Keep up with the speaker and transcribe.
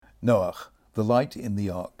Noach, the light in the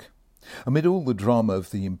ark. Amid all the drama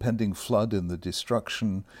of the impending flood and the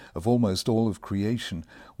destruction of almost all of creation,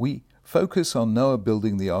 we focus on Noah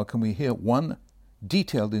building the ark, and we hear one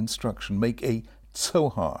detailed instruction: make a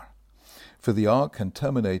tzohar for the ark and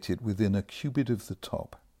terminate it within a cubit of the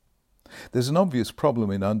top. There's an obvious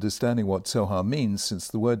problem in understanding what tzohar means, since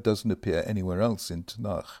the word doesn't appear anywhere else in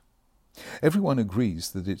Tanakh. Everyone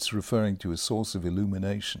agrees that it's referring to a source of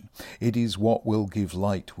illumination. It is what will give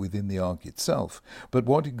light within the ark itself. But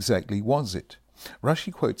what exactly was it?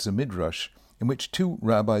 Rashi quotes a midrash in which two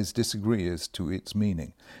rabbis disagree as to its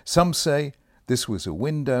meaning. Some say this was a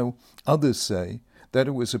window, others say that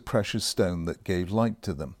it was a precious stone that gave light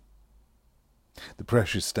to them. The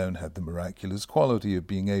precious stone had the miraculous quality of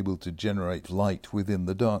being able to generate light within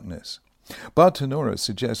the darkness. Bartanura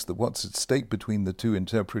suggests that what's at stake between the two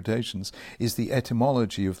interpretations is the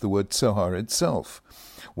etymology of the word tzohar itself.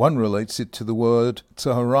 One relates it to the word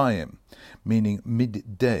tzoharayim, meaning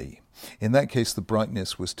midday. In that case, the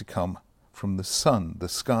brightness was to come from the sun, the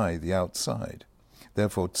sky, the outside.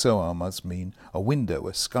 Therefore, tzohar must mean a window,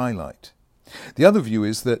 a skylight. The other view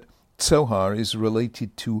is that tzohar is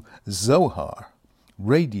related to zohar,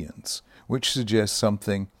 radiance, which suggests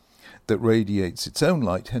something that radiates its own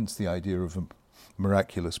light, hence the idea of a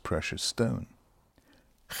miraculous precious stone.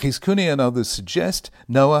 Chizkuni and others suggest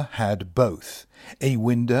Noah had both: a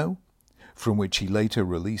window, from which he later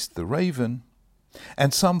released the raven,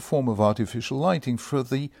 and some form of artificial lighting for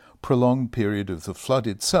the prolonged period of the flood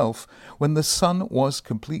itself, when the sun was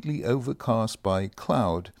completely overcast by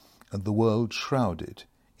cloud and the world shrouded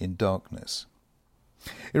in darkness.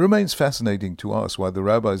 It remains fascinating to ask why the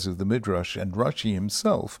rabbis of the Midrash and Rashi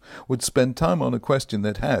himself would spend time on a question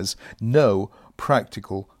that has no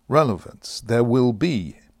practical relevance. There will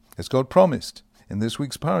be, as God promised in this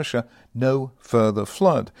week's parasha, no further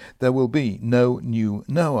flood. There will be no new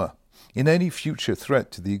Noah. In any future threat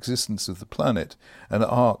to the existence of the planet, an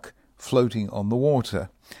ark floating on the water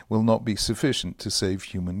will not be sufficient to save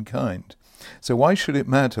humankind. So why should it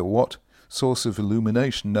matter what source of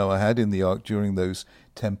illumination Noah had in the ark during those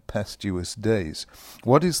tempestuous days?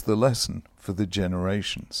 What is the lesson for the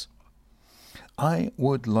generations? I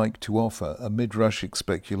would like to offer a midrashic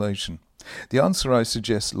speculation. The answer, I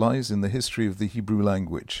suggest, lies in the history of the Hebrew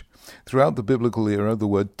language. Throughout the biblical era, the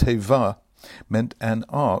word teva meant an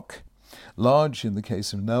ark, large in the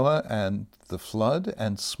case of Noah and the flood,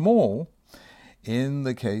 and small in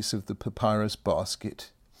the case of the papyrus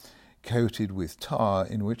basket coated with tar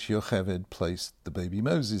in which Yocheved placed the baby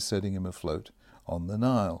Moses, setting him afloat on the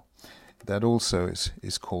Nile. That also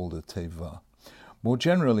is called a teva. More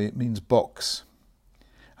generally, it means box.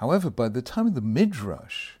 However, by the time of the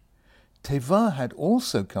Midrash, teva had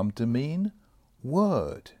also come to mean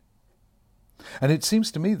word. And it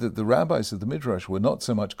seems to me that the rabbis of the Midrash were not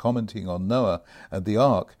so much commenting on Noah and the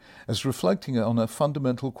ark as reflecting on a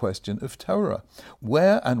fundamental question of Torah.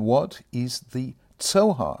 Where and what is the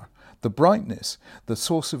tzohar, the brightness, the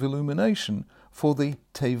source of illumination for the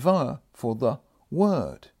teva, for the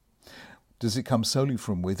word? Does it come solely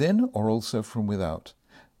from within or also from without?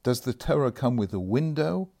 Does the Torah come with a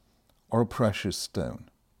window or a precious stone?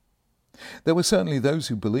 There were certainly those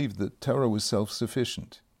who believed that Torah was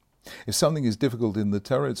self-sufficient. If something is difficult in the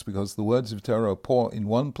Torah, it's because the words of Torah are poor in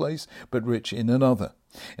one place but rich in another.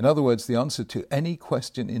 In other words, the answer to any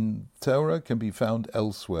question in Torah can be found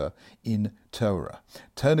elsewhere in Torah.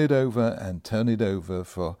 Turn it over and turn it over,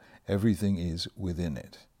 for everything is within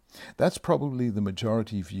it. That's probably the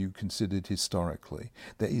majority view considered historically.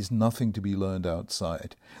 There is nothing to be learned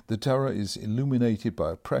outside. The Torah is illuminated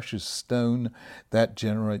by a precious stone that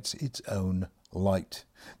generates its own light.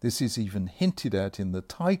 This is even hinted at in the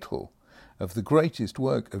title of the greatest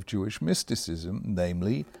work of Jewish mysticism,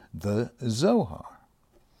 namely the Zohar.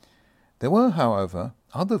 There were, however,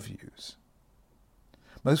 other views.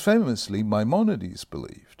 Most famously, Maimonides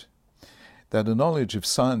believed that a knowledge of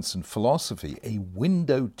science and philosophy, a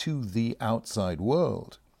window to the outside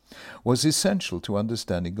world, was essential to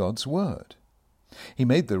understanding God's Word. He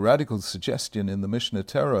made the radical suggestion in the Mishnah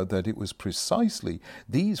Torah that it was precisely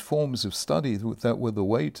these forms of study that were the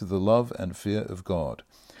way to the love and fear of God.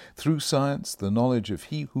 Through science, the knowledge of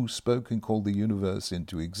He who spoke and called the universe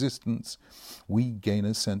into existence, we gain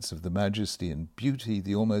a sense of the majesty and beauty,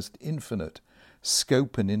 the almost infinite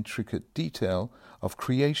scope and intricate detail of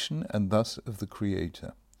creation and thus of the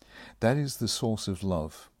Creator. That is the source of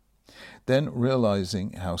love. Then,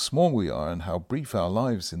 realizing how small we are and how brief our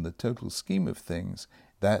lives in the total scheme of things,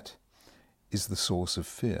 that is the source of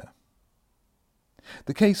fear.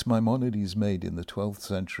 The case Maimonides made in the 12th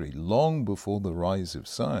century, long before the rise of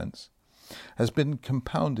science, has been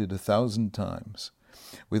compounded 1,000 times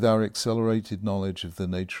with our accelerated knowledge of the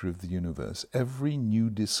nature of the universe. Every new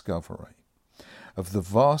discovery of the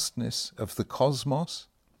vastness of the cosmos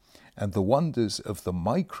and the wonders of the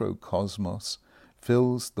microcosmos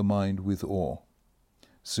fills the mind with awe.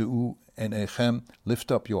 Su'u enechem,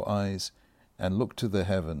 lift up your eyes and look to the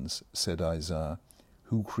heavens, said Isaiah,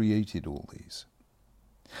 who created all these.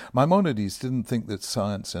 Maimonides didn't think that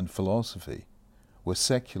science and philosophy were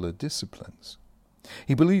secular disciplines.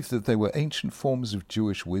 He believed that they were ancient forms of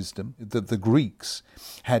Jewish wisdom that the Greeks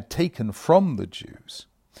had taken from the Jews,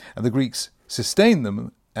 and the Greeks sustained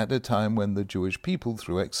them at a time when the Jewish people,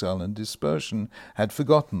 through exile and dispersion, had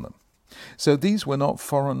forgotten them. So these were not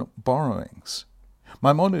foreign borrowings.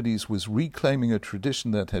 Maimonides was reclaiming a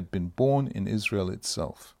tradition that had been born in Israel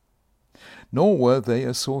itself. Nor were they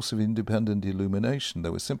a source of independent illumination. They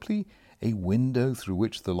were simply a window through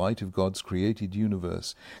which the light of God's created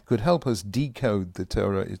universe could help us decode the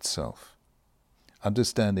Torah itself.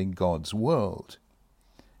 Understanding God's world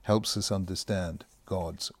helps us understand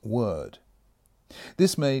God's word.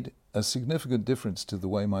 This made a significant difference to the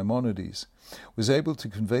way Maimonides was able to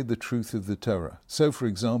convey the truth of the Torah. So, for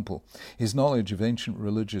example, his knowledge of ancient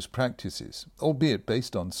religious practices, albeit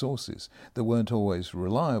based on sources that weren't always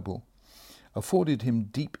reliable, afforded him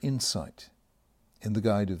deep insight in the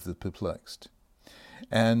guide of the perplexed,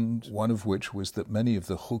 and one of which was that many of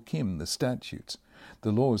the chukim, the statutes,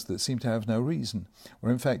 the laws that seemed to have no reason,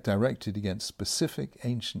 were in fact directed against specific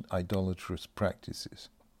ancient idolatrous practices.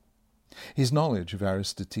 His knowledge of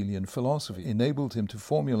Aristotelian philosophy enabled him to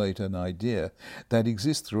formulate an idea that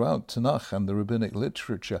exists throughout Tanakh and the rabbinic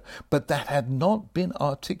literature, but that had not been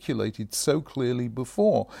articulated so clearly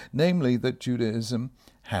before, namely that Judaism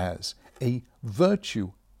has a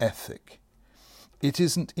virtue ethic. It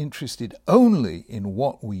isn't interested only in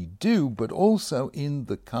what we do, but also in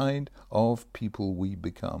the kind of people we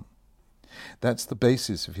become. That's the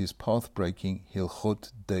basis of his path-breaking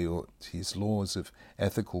Hilchot Deot, his laws of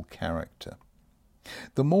ethical character.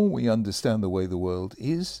 The more we understand the way the world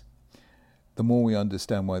is, the more we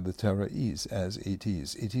understand why the Torah is as it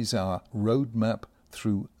is. It is our roadmap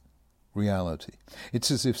through reality.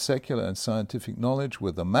 It's as if secular and scientific knowledge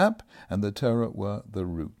were the map and the Torah were the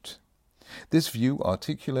route. This view,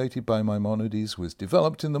 articulated by Maimonides, was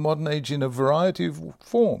developed in the modern age in a variety of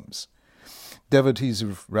forms. Devotees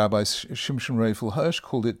of Rabbi Shimshon Raphael Hirsch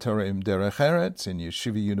called it Torah im Derech Eretz. In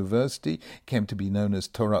Yeshiva University, it came to be known as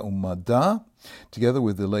Torah Mada. Together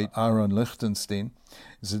with the late Aaron Lichtenstein,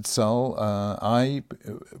 Zitzal, I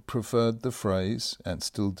preferred the phrase, and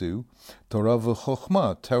still do, Torah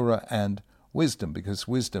v'chokhmah, Torah and wisdom, because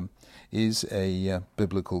wisdom is a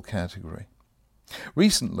biblical category.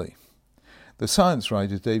 Recently, the science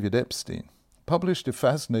writer David Epstein published a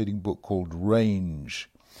fascinating book called Range,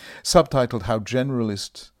 subtitled How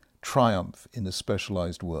Generalists Triumph in a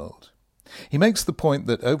Specialized World. He makes the point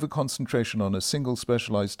that over-concentration on a single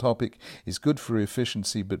specialized topic is good for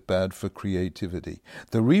efficiency but bad for creativity.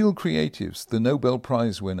 The real creatives, the Nobel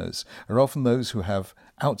Prize winners, are often those who have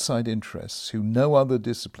outside interests, who know other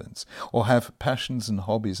disciplines, or have passions and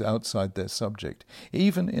hobbies outside their subject,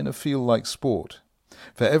 even in a field like sport.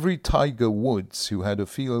 For every Tiger Woods who had a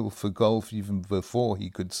feel for golf even before he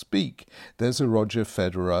could speak, there's a Roger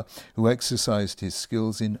Federer who exercised his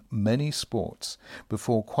skills in many sports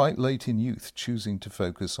before quite late in youth choosing to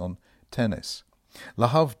focus on tennis.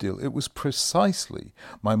 Lahavdil, it was precisely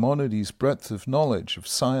Maimonides' breadth of knowledge of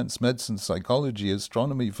science, medicine, psychology,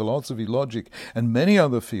 astronomy, philosophy, logic, and many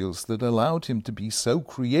other fields that allowed him to be so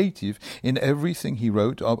creative in everything he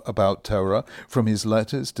wrote about Torah, from his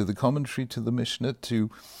letters to the commentary to the Mishnah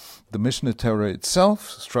to the Mishnah Torah itself,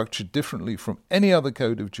 structured differently from any other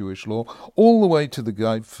code of Jewish law, all the way to the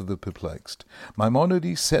Guide for the Perplexed.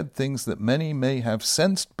 Maimonides said things that many may have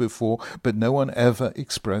sensed before, but no one ever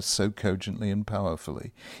expressed so cogently and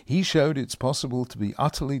powerfully. He showed it's possible to be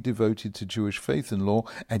utterly devoted to Jewish faith and law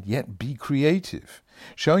and yet be creative,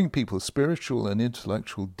 showing people spiritual and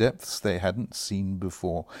intellectual depths they hadn't seen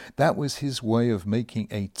before. That was his way of making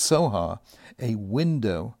a tzohar, a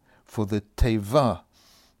window for the teva,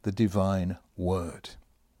 the divine word.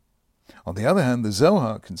 On the other hand, the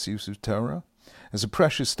Zohar conceives of Torah as a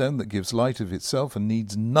precious stone that gives light of itself and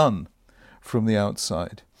needs none from the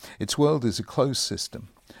outside. Its world is a closed system,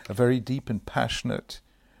 a very deep and passionate,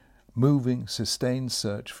 moving, sustained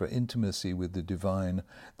search for intimacy with the divine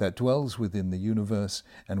that dwells within the universe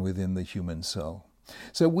and within the human soul.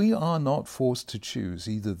 So we are not forced to choose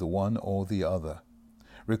either the one or the other.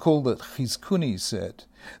 Recall that Chizkuni said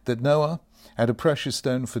that Noah had a precious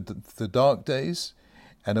stone for the dark days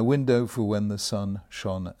and a window for when the sun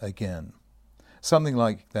shone again. Something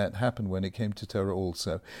like that happened when it came to Torah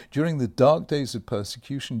also. During the dark days of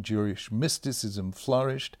persecution, Jewish mysticism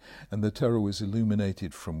flourished and the Torah was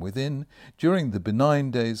illuminated from within. During the benign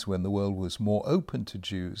days when the world was more open to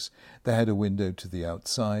Jews, they had a window to the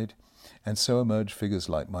outside. And so emerged figures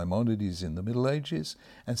like Maimonides in the Middle Ages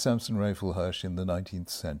and Samson Raphael Hirsch in the 19th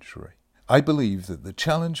century. I believe that the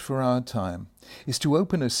challenge for our time is to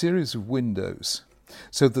open a series of windows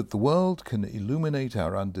so that the world can illuminate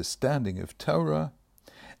our understanding of Torah,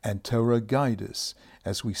 and Torah guide us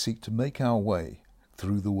as we seek to make our way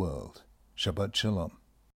through the world. Shabbat Shalom.